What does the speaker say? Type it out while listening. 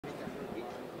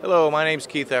Hello, my name is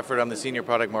Keith Efford. I'm the Senior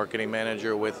Product Marketing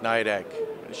Manager with NIDEK.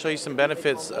 I'll show you some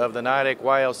benefits of the NIDEK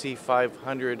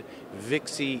YLC-500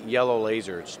 Vixi yellow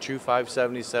laser. It's true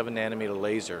 577 nanometer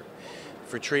laser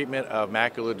for treatment of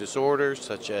macular disorders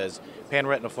such as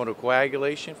panretinal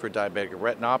photocoagulation for diabetic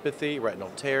retinopathy, retinal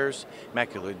tears,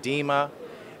 macular edema,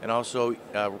 and also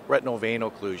retinal vein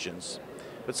occlusions.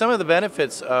 But some of the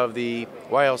benefits of the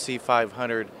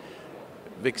YLC-500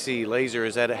 Vixi laser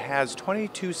is that it has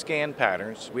 22 scan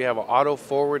patterns. We have an auto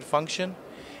forward function,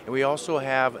 and we also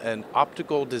have an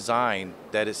optical design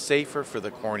that is safer for the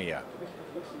cornea.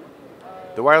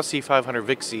 The YLC-500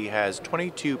 Vixi has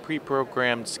 22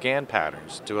 pre-programmed scan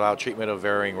patterns to allow treatment of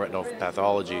varying retinal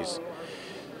pathologies.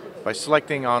 By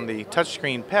selecting on the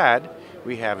touchscreen pad,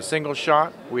 we have a single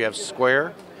shot, we have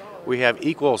square, we have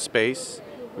equal space.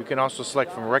 We can also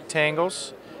select from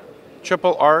rectangles,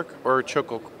 triple arc or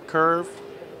triple curve,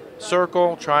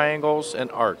 circle, triangles,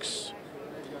 and arcs.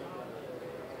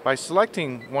 By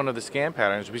selecting one of the scan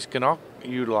patterns, we can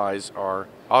utilize our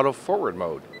auto forward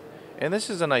mode. And this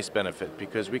is a nice benefit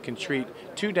because we can treat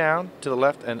 2 down to the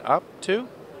left and up,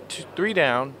 3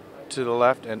 down to the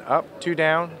left and up, 2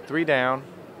 down, 3 down,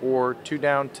 or 2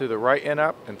 down to the right and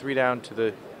up, and 3 down to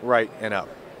the right and up.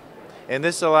 And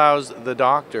this allows the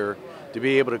doctor to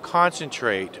be able to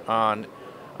concentrate on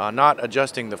not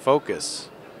adjusting the focus,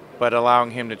 but allowing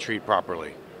him to treat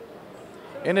properly.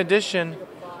 In addition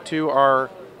to our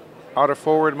auto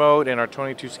forward mode and our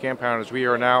 22 scan patterns, we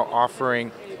are now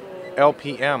offering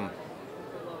LPM.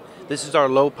 This is our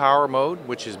low power mode,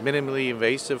 which is minimally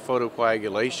invasive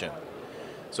photocoagulation.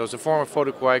 So it's a form of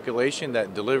photocoagulation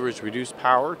that delivers reduced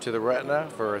power to the retina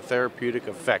for a therapeutic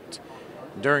effect.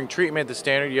 During treatment, the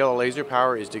standard yellow laser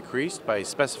power is decreased by a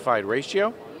specified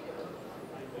ratio,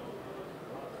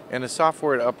 and a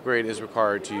software upgrade is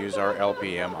required to use our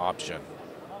LPM option.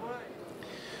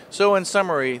 So in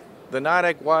summary, the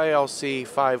NIDEK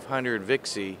YLC-500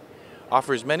 Vixi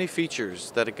offers many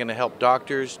features that are going to help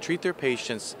doctors treat their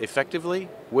patients effectively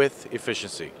with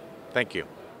efficiency. Thank you.